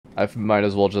I might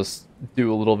as well just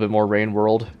do a little bit more Rain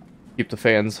World. Keep the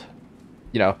fans,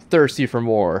 you know, thirsty for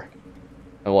more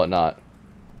and whatnot.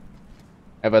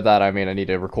 And by that I mean I need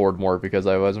to record more because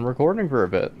I wasn't recording for a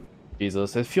bit.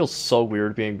 Jesus, it feels so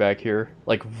weird being back here.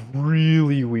 Like,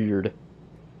 really weird.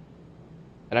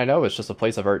 And I know it's just a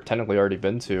place I've technically already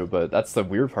been to, but that's the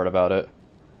weird part about it.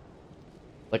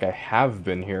 Like, I have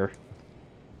been here.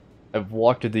 I've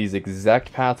walked these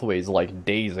exact pathways like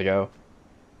days ago.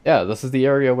 Yeah, this is the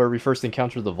area where we first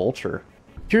encountered the vulture.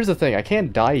 Here's the thing, I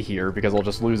can't die here because I'll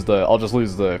just lose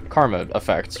the karma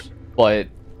effect. But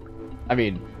I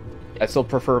mean, I still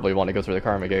preferably want to go through the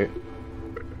karma gate.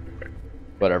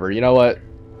 Whatever, you know what?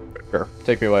 Sure,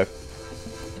 take me away.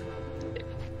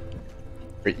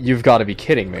 You've got to be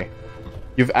kidding me.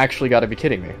 You've actually got to be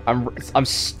kidding me.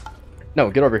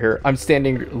 No, get over here. I'm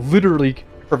standing literally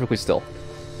perfectly still.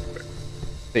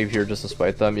 Save here just to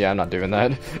spite them. Yeah, I'm not doing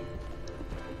that.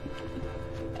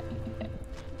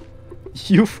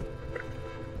 You've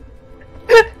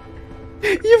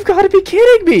got to be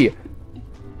kidding me!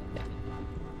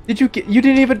 You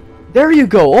didn't even... There you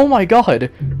go! Oh my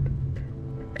god!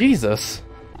 Jesus.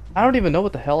 I don't even know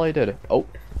what the hell I did. Oh.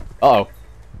 Uh-oh.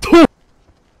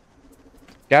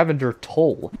 Scavenger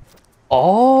toll.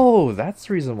 Oh, that's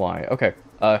the reason why. Okay.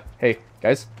 Hey,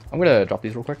 guys. I'm gonna drop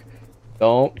these real quick.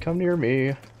 Don't come near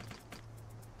me.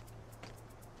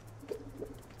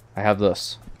 I have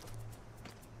this.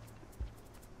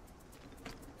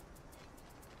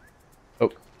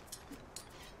 Oh.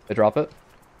 I drop it?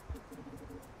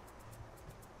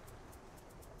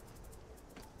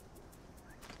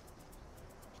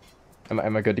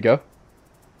 Am I good to go?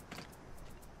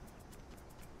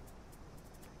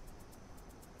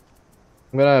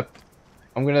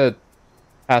 I'm gonna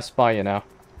pass by you now.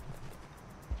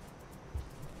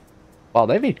 Wow,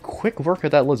 they made quick work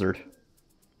of that lizard.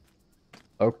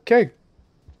 Okay.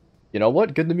 You know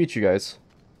what? Good to meet you guys.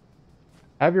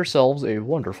 Have yourselves a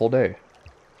wonderful day.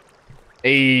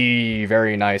 Hey,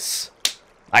 very nice.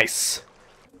 Nice.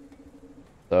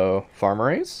 So, farm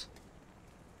arrays?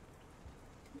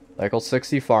 Cycle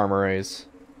 60 farm arrays.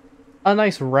 A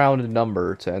nice round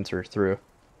number to enter through.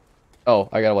 Oh,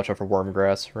 I gotta watch out for worm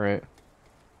grass, right?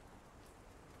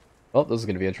 Well, this is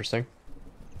gonna be interesting.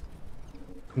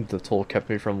 The toll kept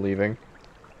me from leaving.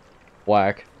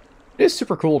 Whack. It is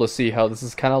super cool to see how this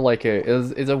is kind of like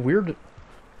is a weird...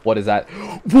 What is that?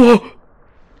 Whoa!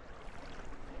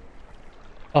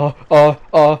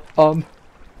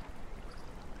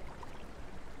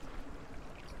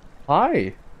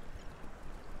 Hi.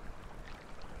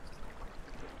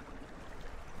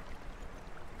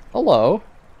 Hello.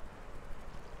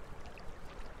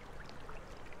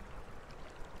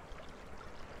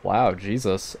 Wow,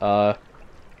 Jesus.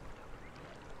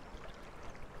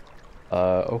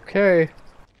 Okay.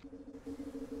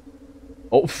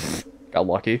 Oh, got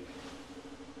lucky.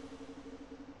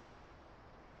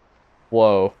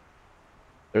 Whoa.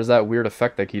 There's that weird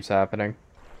effect that keeps happening.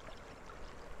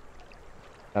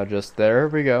 Now just there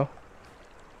we go.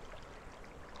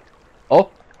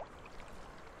 Oh!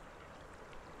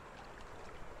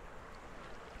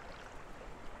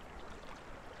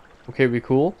 Okay, we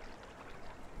cool?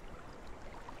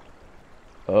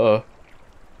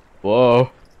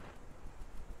 Whoa.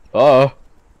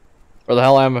 Where the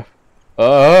hell am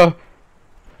I?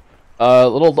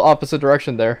 Little opposite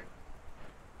direction there.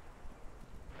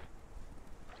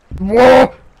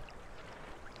 Whoa!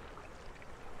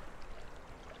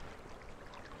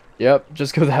 Yep,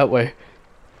 just go that way.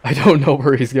 I don't know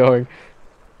where he's going.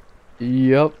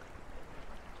 Yep.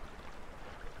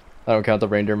 I don't count the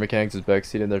reindeer mechanics as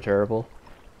backseat and they're terrible.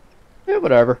 Yeah,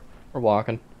 whatever. We're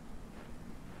walking.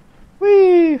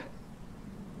 Whee!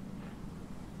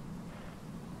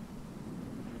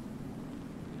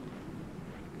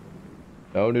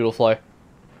 No, noodle fly.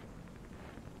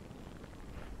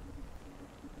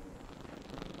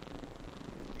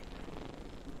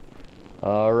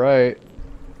 Alright.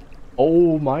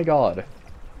 Oh my god.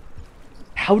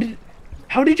 How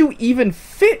did you even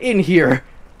fit in here?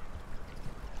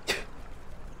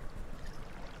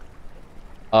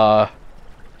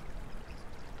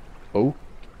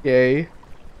 Okay.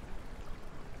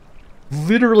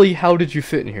 Literally, how did you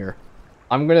fit in here?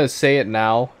 I'm gonna say it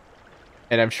now,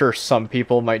 and I'm sure some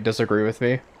people might disagree with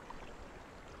me.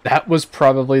 That was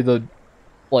probably the,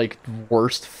 like,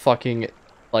 worst fucking,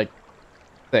 like,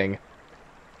 thing.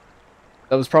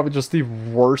 That was probably just the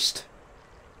worst,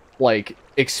 like,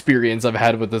 experience I've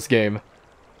had with this game.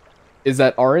 Is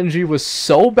that RNG was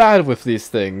so bad with these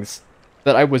things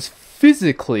that I was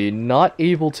physically not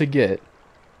able to get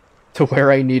to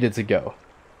where I needed to go.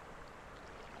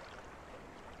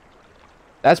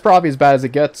 That's probably as bad as it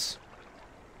gets.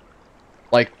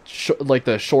 Like, like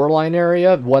the shoreline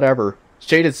area, whatever.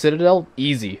 Shaded Citadel,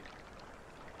 easy.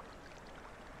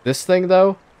 This thing,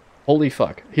 though, holy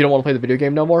fuck. You don't want to play the video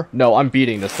game no more? No, I'm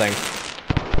beating this thing.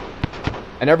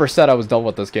 I never said I was done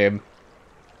with this game.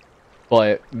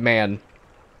 But, man.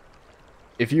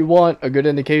 If you want a good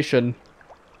indication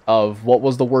of what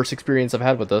was the worst experience I've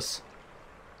had with this,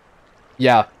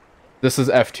 yeah, this is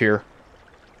F tier.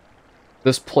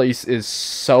 This place is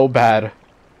so bad.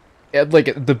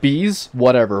 Like, the bees,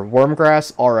 whatever.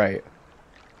 Wormgrass, alright.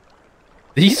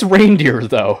 These reindeer,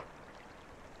 though.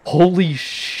 Holy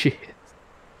shit.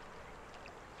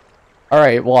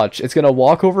 Alright, watch. It's gonna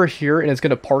walk over here, and it's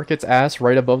gonna park its ass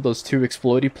right above those two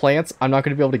explodey plants. I'm not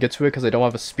gonna be able to get to it because I don't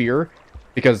have a spear.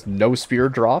 Because no spear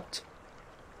dropped.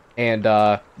 And,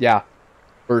 yeah.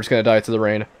 We're just gonna die to the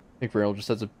rain. I think Real just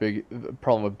has a big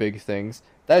problem with big things.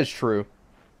 That is true.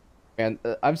 And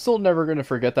I'm still never going to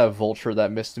forget that vulture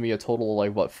that missed me a total of,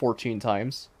 like, what, 14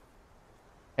 times?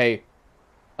 Hey.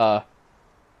 Whoa,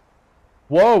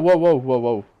 whoa, whoa, whoa,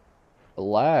 whoa.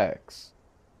 Relax.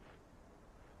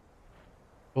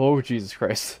 Oh, Jesus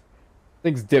Christ.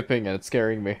 Thing's dipping and it's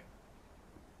scaring me.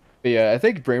 But yeah, I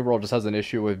think Brain World just has an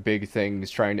issue with big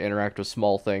things trying to interact with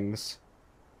small things.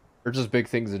 Or just big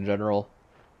things in general.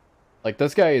 Like,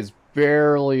 this guy is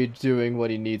barely doing what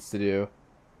he needs to do.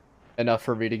 Enough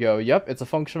for me to go, yep, it's a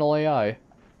functional AI.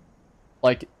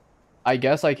 Like, I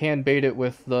guess I can bait it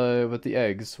with the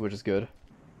eggs, which is good.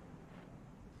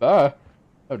 Oh,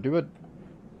 do it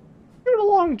a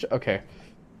long jump. Okay.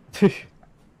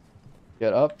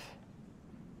 Get up.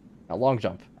 Now long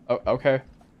jump. Oh, okay.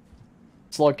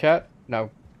 Slug cat. Now,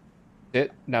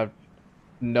 now,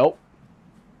 nope.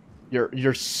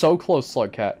 You're so close,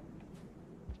 slug cat.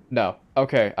 No.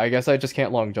 Okay, I guess I just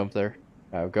can't long jump there.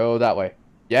 Now go that way.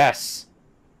 Yes!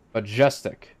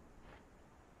 Majestic.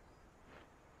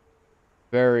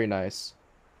 Very nice.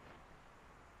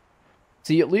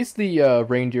 See, at least the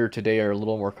reindeer today are a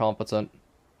little more competent.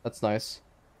 That's nice.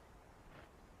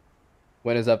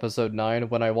 When is episode 9?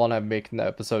 When I want to make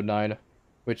episode 9.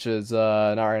 Which is,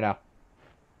 not right now.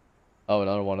 Oh,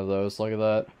 another one of those. Look at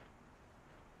that.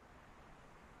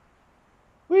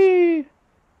 Whee!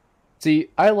 See,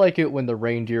 I like it when the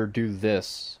reindeer do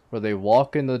this. Where they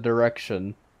walk in the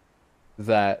direction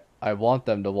that I want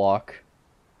them to walk,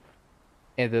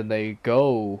 and then they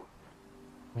go.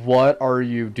 What are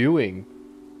you doing?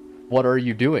 What are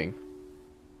you doing?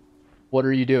 What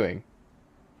are you doing?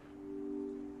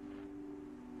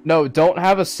 No, don't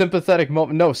have a sympathetic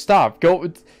moment. No, stop.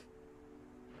 Go.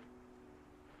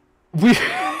 We.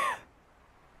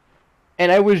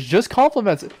 And I was just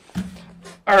complimented.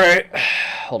 All right,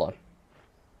 hold on.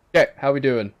 Okay, how we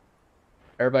doing?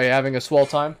 Everybody having a swell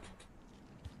time?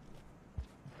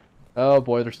 Oh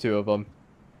boy, there's two of them.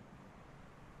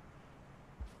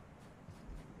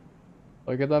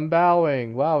 Look at them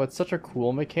bowing. Wow, it's such a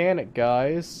cool mechanic,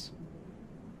 guys.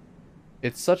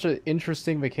 It's such an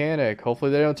interesting mechanic.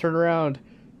 Hopefully they don't turn around.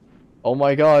 Oh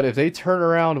my god, if they turn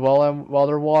around while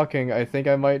they're walking, I think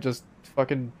I might just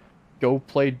fucking go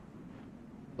play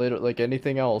later, like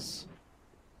anything else.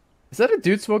 Is that a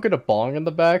dude smoking a bong in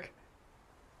the back?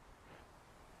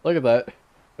 Look at that.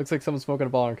 Looks like someone's smoking a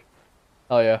bong.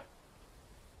 Oh yeah.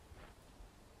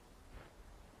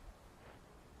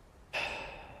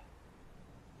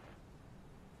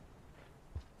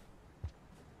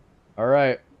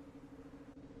 Alright.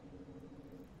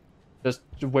 Just,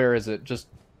 where is it?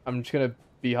 I'm just gonna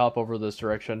hop over this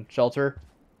direction. Shelter.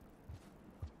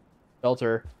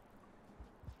 Shelter.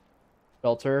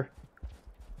 Shelter.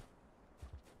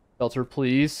 Shelter,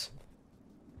 please.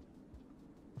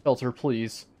 Shelter,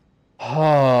 please.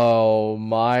 Oh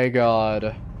my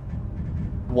god.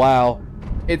 Wow.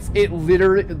 It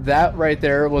literally, that right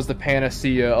there was the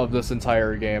panacea of this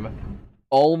entire game.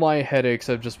 All my headaches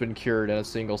have just been cured in a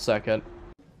single second.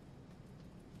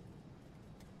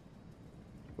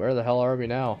 Where the hell are we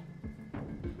now?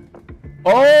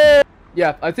 Oh!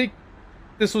 Yeah, I think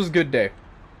this was a good day.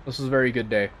 This was a very good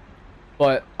day.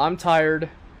 But I'm tired.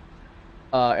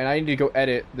 And I need to go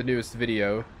edit the newest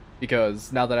video.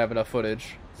 Because now that I have enough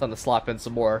footage, it's time to slap in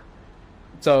some more.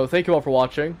 So, thank you all for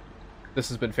watching. This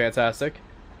has been fantastic.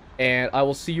 And I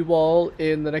will see you all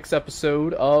in the next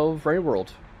episode of Rain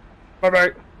World.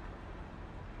 Bye-bye.